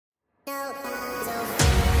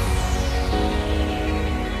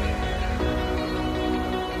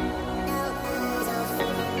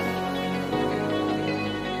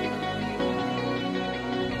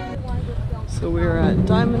So we're at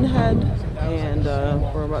Diamond Head, and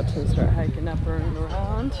we're about to start hiking up and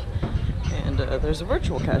around. And there's a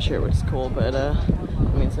virtual cache here, which is cool, but I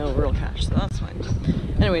mean, it's no real cache, so that's fine.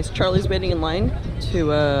 Anyways, Charlie's waiting in line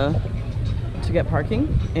to get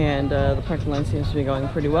parking, and the parking line seems to be going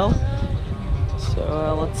pretty well.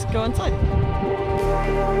 So let's go inside.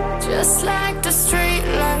 Just like the street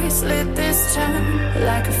lights lit this town,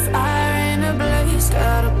 like a fire in a blaze,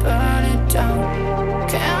 gotta burn it down.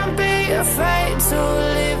 Can't be afraid to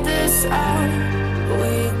leave this out.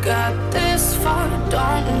 We got this far,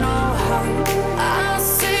 don't know how. I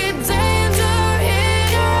see danger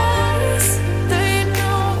in your eyes. They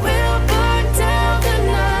know we'll burn down the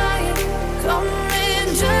night. Coming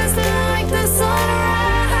just like the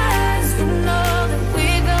sunrise. You know that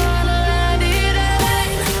we're gonna let it away.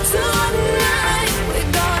 Tonight,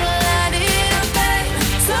 we're gonna let it away.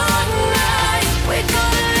 Tonight, we're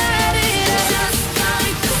gonna let it away. Just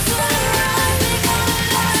like the sunrise, we're gonna let it away.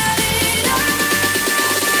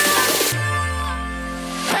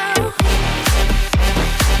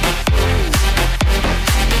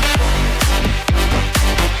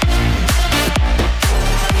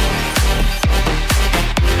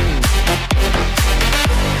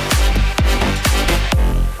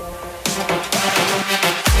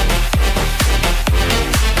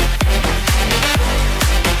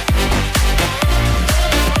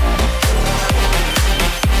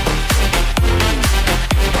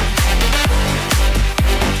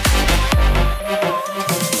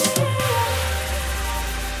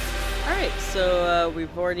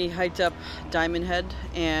 We've already hiked up Diamond Head,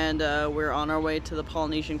 and we're on our way to the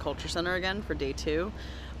Polynesian Culture Center again for day 2.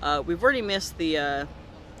 We've already missed the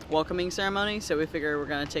welcoming ceremony, so we figure we're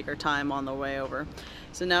going to take our time on the way over.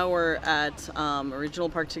 So now we're at Regional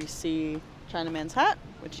Park to see Chinaman's Hat,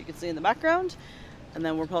 which you can see in the background, and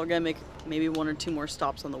then we're probably going to make maybe 1 or 2 more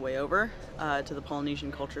stops on the way over to the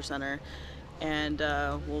Polynesian Culture Center. And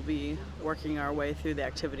we'll be working our way through the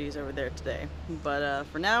activities over there today. But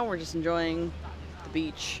for now, we're just enjoying the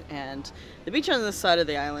beach, and the beach on this side of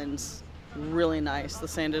the island's really nice. The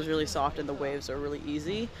sand is really soft and the waves are really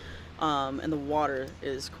easy, and the water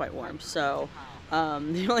is quite warm. So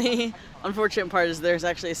the only unfortunate part is there's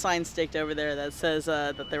actually a sign staked over there that says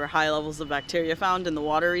that there were high levels of bacteria found in the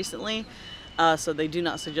water recently. So they do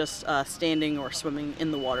not suggest standing or swimming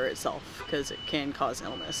in the water itself, because it can cause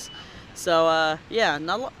illness. So yeah,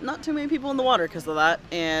 not too many people in the water because of that,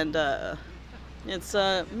 and it's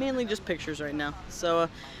mainly just pictures right now. So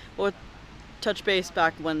we'll touch base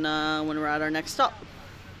back when we're at our next stop.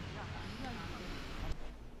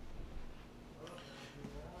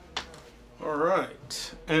 All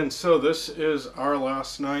right, and so this is our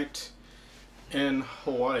last night in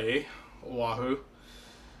Hawaii, Oahu.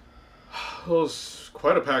 It was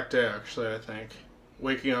quite a packed day, actually, I think.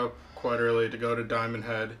 Waking up quite early to go to Diamond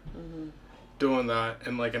Head, doing that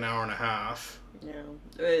in like an hour and a half. Yeah,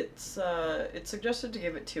 it's suggested to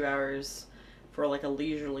give it 2 hours for like a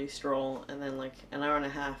leisurely stroll, and then like an hour and a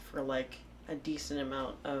half for like a decent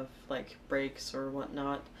amount of like breaks or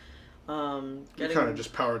whatnot. You kind of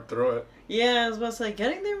just powered through it. Yeah, I was about to say,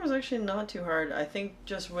 getting there was actually not too hard. I think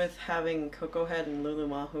just with having Coco Head and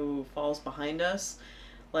Lulumahu Falls behind us,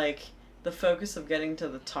 like the focus of getting to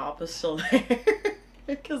the top is still there.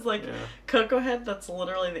 Because like Coco Head, that's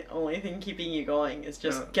literally the only thing keeping you going, is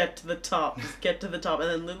just get to the top, just get to the top.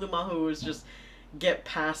 And then Lulumahu is just get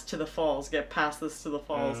past to the falls, get past this to the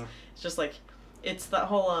falls. It's just like, it's that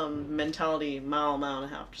whole mentality, mile and a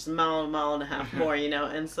half, just mile and a half more, you know.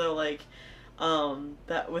 And so like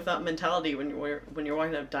that, with that mentality, when you're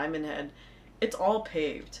walking up Diamond Head, it's all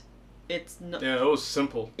paved. It's not, yeah, it was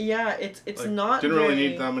simple. Yeah, it's like, not didn't very... really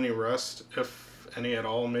need that many rests, if any at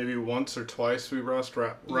all. Maybe once or twice we rest,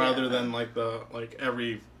 rather than like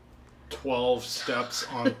every 12 steps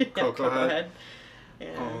on Coco Head.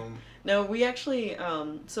 Yeah. No, we actually,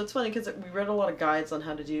 so it's funny because we read a lot of guides on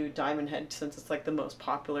how to do Diamond Head, since it's like the most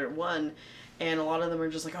popular one, and a lot of them are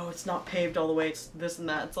just like, oh, it's not paved all the way, it's this and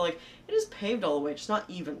that. It's like, it is paved all the way, just not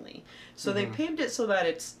evenly. So they paved it so that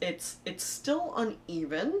it's still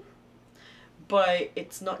uneven, but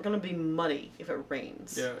it's not going to be muddy if it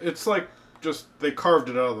rains. Yeah, it's like, just they carved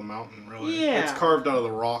it out of the mountain, really. Yeah, it's carved out of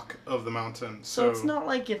the rock of the mountain. So it's not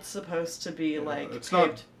like it's supposed to be like it's paved,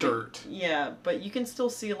 not dirt. Yeah, but you can still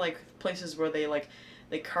see like places where they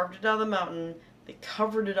carved it out of the mountain. They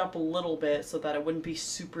covered it up a little bit so that it wouldn't be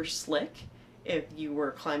super slick if you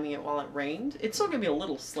were climbing it while it rained. It's still gonna be a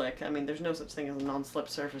little slick. I mean, there's no such thing as a non-slip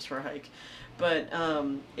surface for a hike, but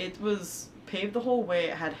it was paved the whole way.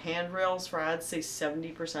 It had handrails for, I'd say,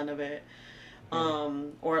 70% of it.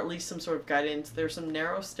 or at least some sort of guidance. There's some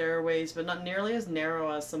narrow stairways, but not nearly as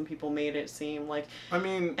narrow as some people made it seem. Like, I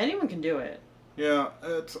mean, anyone can do it. Yeah,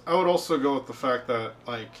 I would also go with the fact that,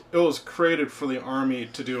 like, it was created for the Army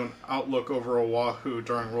to do an outlook over Oahu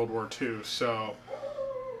during World War II, so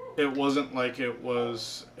it wasn't like it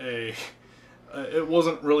was it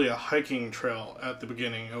wasn't really a hiking trail at the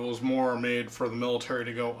beginning. It was more made for the military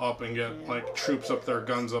to go up and get, like, troops up there,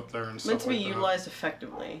 guns up there, and stuff like that. Meant to be utilized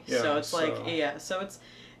effectively. Yeah, so it's like, so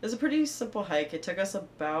it's a pretty simple hike. It took us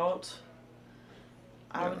about,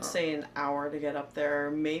 I would say, an hour to get up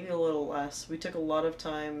there, maybe a little less. We took a lot of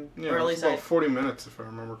time. Yeah, or at it was least about 40 minutes, if I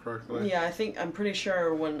remember correctly. Yeah, I'm pretty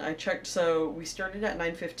sure when I checked, so we started at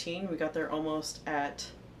 9:15, we got there almost at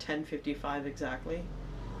 10:55 exactly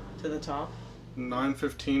to the top.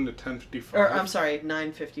 9:15 to 10:55? Or, I'm sorry,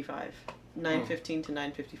 9:55. 9:15 to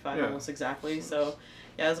 9:55 almost exactly. So,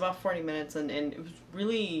 yeah, it was about 40 minutes, and it was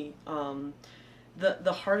really,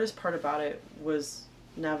 the hardest part about it was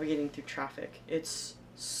navigating through traffic. It's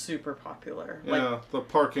super popular. Yeah, like, the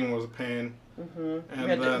parking was a pain. And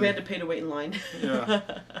we had to pay to wait in line. Yeah,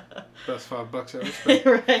 best $5 ever spent.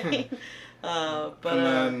 Right. But and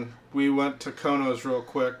then we went to Kono's real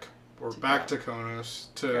quick. We're back to Kono's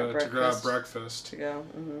to grab breakfast. To go.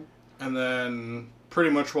 And then pretty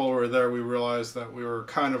much while we were there, we realized that we were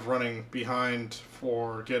kind of running behind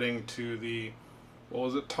for getting to the, what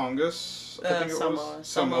was it, Tongass? I think it was.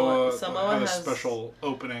 Samoa had a special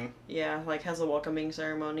opening. Yeah, like has a welcoming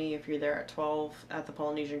ceremony if you're there at 12 at the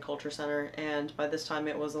Polynesian Culture Center, and by this time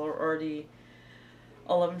it was already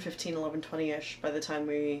 11:15, 11:20ish by the time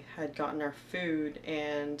we had gotten our food,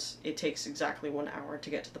 and it takes exactly 1 hour to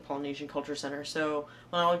get to the Polynesian Culture Center. So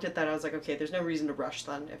when I looked at that, I was like, okay, there's no reason to rush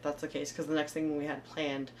then if that's the case, because the next thing we had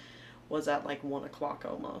planned was at like 1 o'clock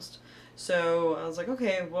almost. So I was like,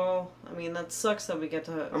 okay, well, I mean, that sucks that we get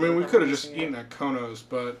to... I mean, we could have just eaten at Kono's,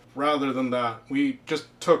 but rather than that, we just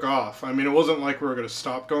took off. I mean, it wasn't like we were going to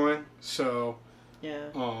stop going, so...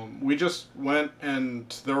 Yeah. We just went, and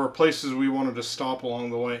there were places we wanted to stop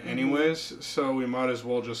along the way anyways, so we might as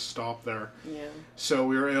well just stop there. Yeah. So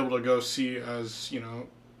we were able to go see, as, you know,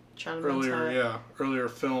 earlier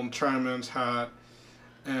filmed Chinaman's Hat,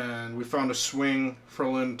 and we found a swing for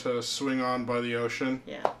Lynn to swing on by the ocean.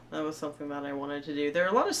 Yeah, that was something that I wanted to do. There are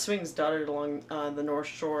a lot of swings dotted along the North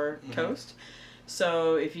Shore coast.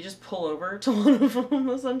 So if you just pull over to one of them,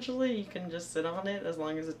 essentially, you can just sit on it as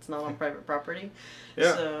long as it's not on private property.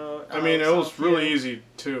 Yeah. So, I mean, it was really easy,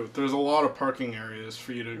 too. There's a lot of parking areas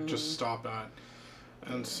for you to just stop at.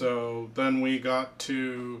 And so then we got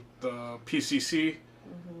to the PCC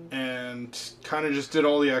and kind of just did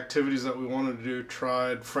all the activities that we wanted to do.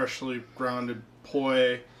 Tried freshly grounded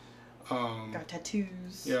poi. Got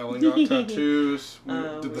tattoos. Yeah, Lynn got tattoos. We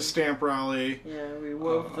did the stamp rally. Yeah, we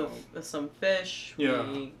wove some fish. Yeah.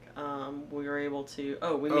 We were able to...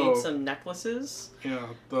 we made some necklaces. Yeah,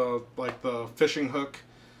 the fishing hook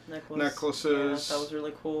necklaces. Yeah, that was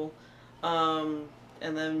really cool. And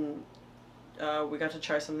then we got to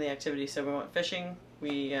try some of the activities. So we went fishing.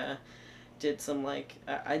 We did some, like...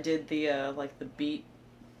 I did the, the beat,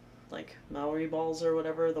 like, Maori balls or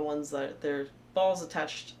whatever. The ones that they're... balls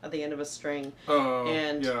attached at the end of a string,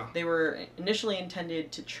 and they were initially intended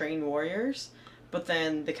to train warriors, but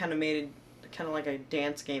then they kind of made kind of like a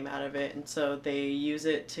dance game out of it, and so they use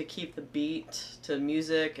it to keep the beat to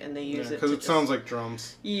music, and they use it because it sounds like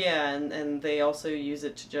drums. Yeah, and they also use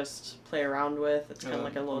it to just play around with. It's kind of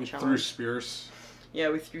like a little challenge. We threw spears.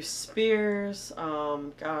 Yeah, we threw spears.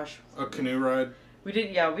 Gosh. A canoe ride. We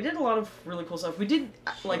did a lot of really cool stuff. We did,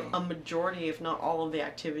 like, a majority, if not all of the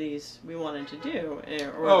activities we wanted to do.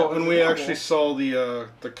 And we actually saw the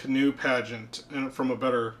canoe pageant from a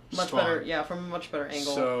better spot. From a much better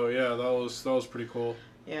angle. So, yeah, that was pretty cool.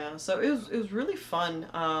 Yeah, so it was really fun.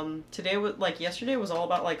 Yesterday was all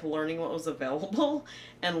about, like, learning what was available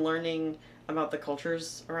and learning about the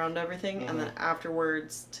cultures around everything. And then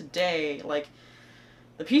afterwards, today, like...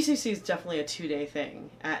 The PCC is definitely a 2-day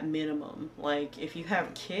thing, at minimum. Like, if you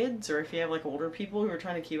have kids, or if you have, like, older people who are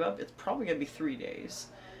trying to keep up, it's probably going to be 3 days,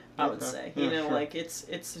 I would say. You know, sure. Like, it's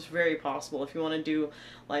very possible. If you want to do,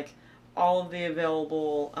 like, all of the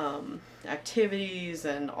available activities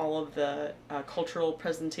and all of the cultural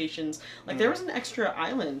presentations. Like, there was an extra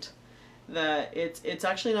island that it's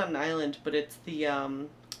actually not an island, but it's the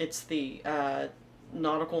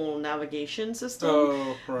nautical navigation system.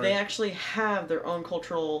 Oh, right. They actually have their own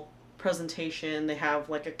cultural presentation. They have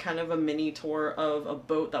like a kind of a mini tour of a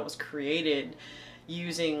boat that was created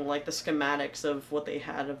using like the schematics of what they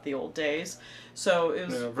had of the old days. So it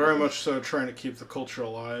was very much so trying to keep the culture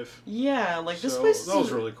alive. Yeah, like this So place that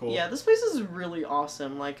was really cool. Yeah, this place is really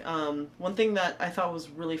awesome. Like one thing that I thought was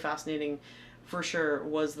really fascinating for sure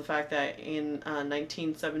was the fact that in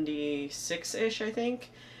 1976-ish, I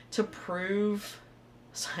think, to prove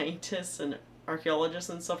scientists and archaeologists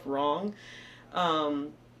and stuff wrong,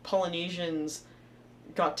 Polynesians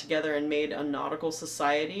got together and made a nautical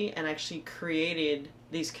society and actually created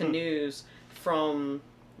these canoes from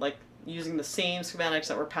like using the same schematics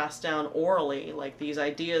that were passed down orally, like these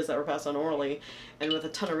ideas that were passed down orally, and with a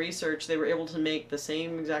ton of research they were able to make the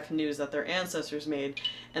same exact canoes that their ancestors made,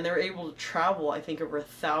 and they were able to travel I think over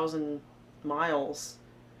 1,000 miles,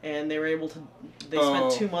 and they were able to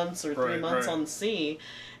spent 2 months or 3 months on the sea,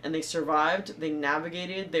 and they survived, they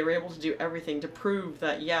navigated, they were able to do everything to prove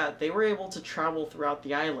that yeah, they were able to travel throughout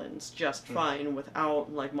the islands just fine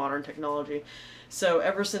without like modern technology. So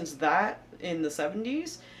ever since that in the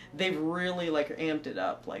 70s, they've really like amped it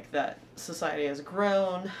up. Like that society has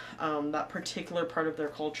grown. That particular part of their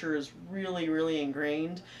culture is really, really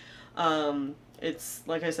ingrained. It's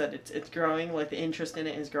like I said, it's growing. Like the interest in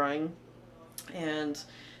it is growing, and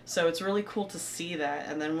so it's really cool to see that.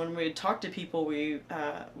 And then when we talked to people, we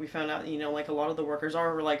found out, you know, like a lot of the workers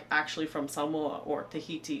are like actually from Samoa or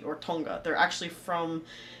Tahiti or Tonga. They're actually from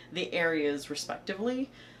the areas respectively.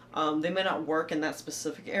 They may not work in that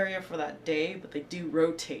specific area for that day, but they do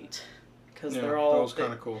rotate because they're all. That was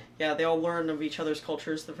kind of cool. Yeah, they all learn of each other's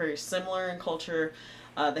cultures. They're very similar in culture.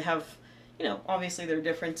 They have, you know, obviously their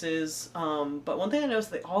differences. But one thing I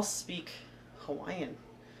noticed, they all speak Hawaiian.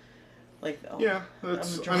 Like, yeah, I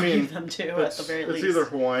mean, of them too, at the very least. It's either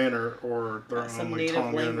Hawaiian or their some own like, native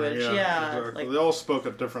Tongan language. Yeah, exactly. Like, they all spoke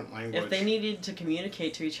a different language. If they needed to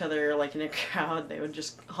communicate to each other, like in a crowd, they would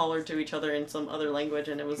just holler to each other in some other language,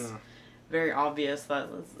 and it was very obvious that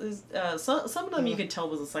some of them you could tell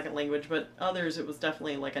was a second language, but others it was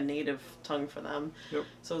definitely like a native tongue for them. Yep.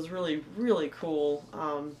 So it was really, really cool.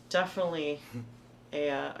 Definitely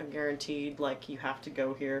a guaranteed, like, you have to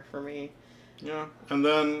go here for me. Yeah, and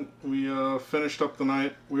then we finished up the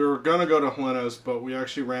night. We were going to go to Helena's, but we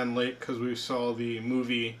actually ran late because we saw the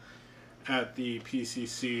movie at the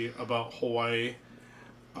PCC about Hawaii,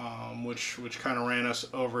 which kind of ran us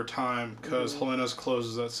over time because Helena's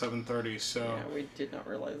closes at 7:30. So yeah, we did not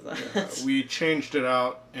realize that. We changed it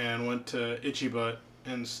out and went to Ichibutt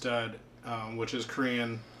instead, which is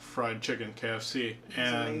Korean fried chicken, KFC,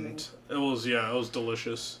 and it was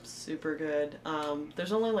delicious. Super good.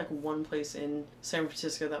 There's only like one place in San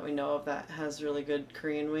Francisco that we know of that has really good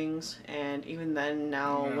Korean wings, and even then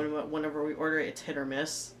now whenever we order it, it's hit or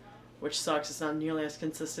miss, which sucks. It's not nearly as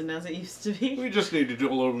consistent as it used to be. We just need to do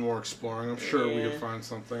a little bit more exploring. I'm sure we could find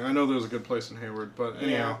something. I know there's a good place in Hayward, but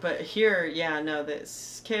anyhow. Yeah, but here,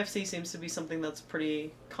 this KFC seems to be something that's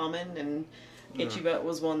pretty common, and Ichibutt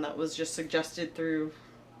was one that was just suggested through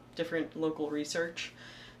different local research.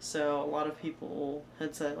 So a lot of people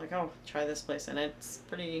had said like, oh, try this place, and it's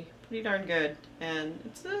pretty darn good, and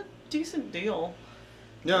it's a decent deal.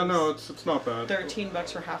 Yeah, no, it's not bad. $13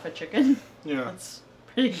 for half a chicken. Yeah. That's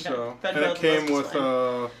pretty good. So, and it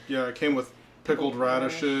came with pickled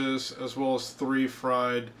radishes as well as 3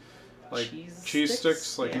 fried like cheese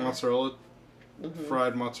sticks like mozzarella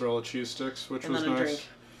fried mozzarella cheese sticks, which was nice. Drink.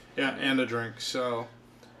 Yeah, and a drink. So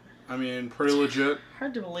I mean, pretty legit.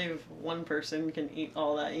 Hard to believe one person can eat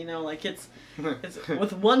all that, you know, like it's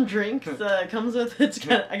with one drink that comes with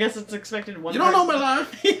I guess it's expected one. You don't know my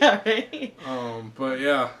life. Yeah, right. But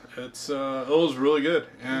yeah, it was really good,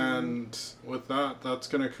 and with that, that's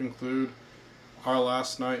gonna conclude our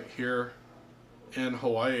last night here in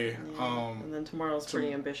Hawaii. And then tomorrow's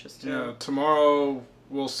pretty ambitious too. Yeah, tomorrow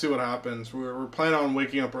we'll see what happens. We're planning on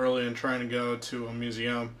waking up early and trying to go to a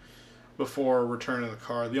museum before returning the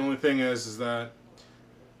car. The only thing is that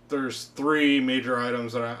there's 3 major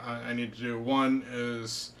items that I need to do. One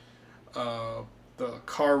is the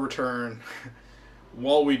car return.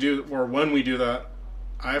 When we do that,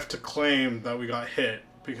 I have to claim that we got hit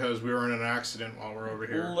because we were in an accident while we're over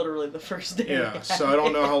here. Literally the first day. Yeah, so I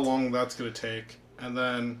don't know how long that's going to take. And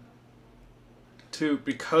then, 2,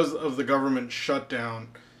 because of the government shutdown,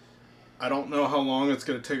 I don't know how long it's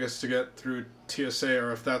going to take us to get through TSA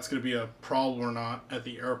or if that's going to be a problem or not at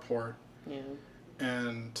the airport. Yeah.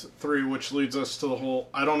 And 3, which leads us to the whole,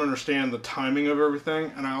 I don't understand the timing of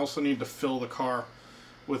everything, and I also need to fill the car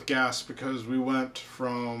with gas because we went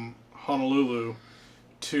from Honolulu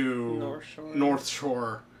to North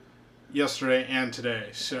Shore yesterday and today.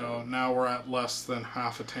 So now we're at less than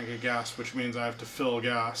half a tank of gas, which means I have to fill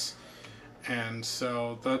gas. And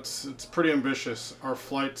so it's pretty ambitious. Our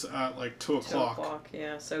flight's at like 2 o'clock. 2 o'clock,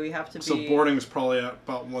 yeah. So we have to be... So boarding's probably at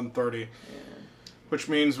about 1:30. Yeah. Which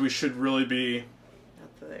means we should really be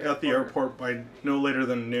at the airport by no later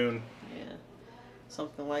than noon. Yeah,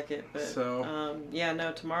 something like it. But so, yeah,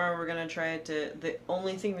 no, tomorrow we're going to try to... The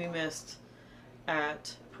only thing we missed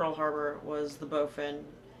at Pearl Harbor was the bowfin.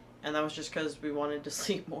 And that was just because we wanted to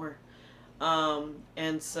sleep more.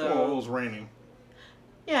 And so... Well, it was raining.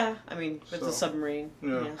 Yeah, I mean, it's a submarine.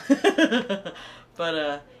 Yeah.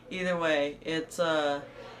 But either way, it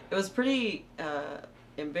was pretty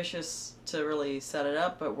ambitious to really set it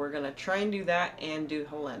up, but we're gonna try and do that and do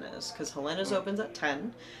Helena's, because Helena's opens at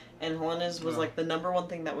 10, and Helena's was like the #1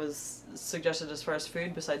 thing that was suggested as far as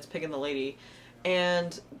food besides Pig and the Lady.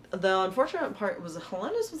 And the unfortunate part was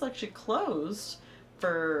Helena's was actually closed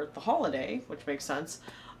for the holiday, which makes sense,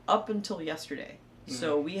 up until yesterday.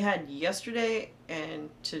 So we had yesterday and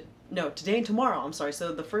today and tomorrow. I'm sorry.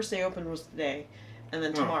 So the first day open was today, and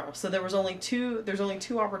then tomorrow. So there's only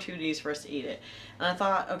two opportunities for us to eat it. And I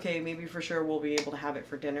thought, okay, maybe for sure we'll be able to have it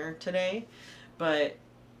for dinner today, but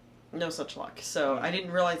no such luck. So I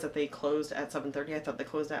didn't realize that they closed at 7:30. I thought they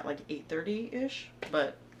closed at like 8:30-ish,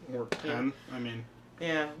 but or 10. I mean.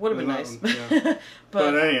 Yeah, would have been nice. Yeah.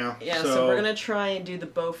 but anyhow. Yeah, so we're gonna try and do the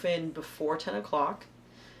bowfin before 10 o'clock.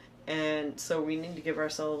 And so we need to give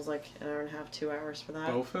ourselves like an hour and a half, 2 hours for that.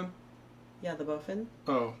 Bowfin? Yeah, the bowfin.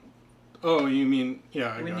 Oh, you mean,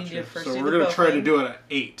 yeah, I we got need you. to first so do we're the going to try to bowfin. do it at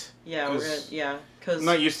 8. Yeah, we're going to, because... I'm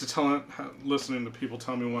not used to listening to people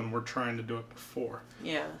tell me when we're trying to do it before.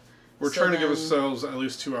 Yeah. We're trying to give ourselves at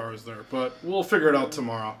least 2 hours there, but we'll figure it out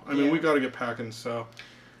tomorrow. I mean, we got to get packing, so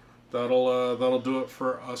that'll do it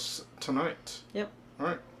for us tonight. Yep. All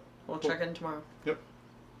right. We'll check in tomorrow. Yep.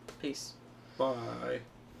 Peace. Bye.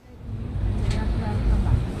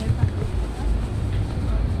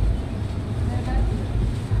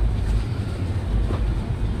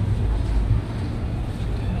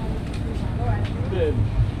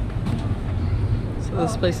 So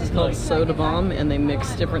this place is called Soda Bomb, and they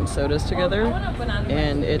mix different sodas together,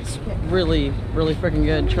 and it's really, really freaking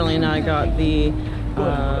good. Charlie and I got the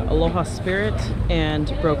Aloha Spirit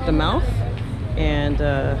and Broke the Mouth, and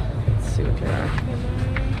let's see what they are.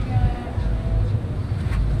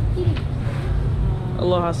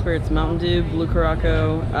 Aloha Spirit's Mountain Dew, Blue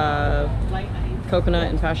Caraco, coconut,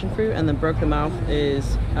 and passion fruit, and then Broke the Mouth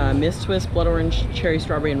is Mist Twist, Blood Orange, Cherry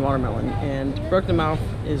Strawberry, and Watermelon. And Broke the Mouth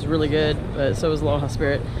is really good, but so is Aloha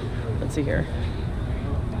Spirit. Let's see here.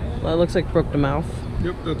 Well, it looks like Broke the Mouth.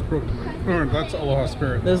 Yep, that's Broke the Mouth. Or that's Aloha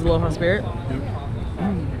Spirit. This is Aloha Spirit. Yep.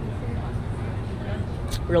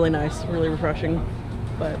 Really nice, really refreshing.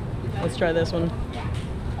 But let's try this one.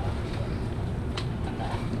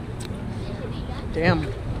 Damn.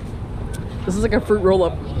 This is like a fruit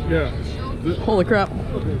roll-up. Yeah. Holy crap.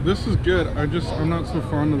 This is good. I'm not so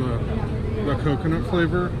fond of the coconut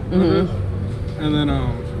flavor of it. And then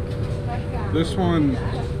this one.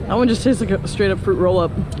 That one just tastes like a straight up fruit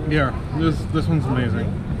roll-up. Yeah, this one's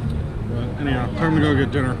amazing. But anyhow, time to go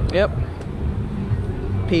get dinner. Yep.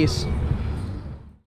 Peace.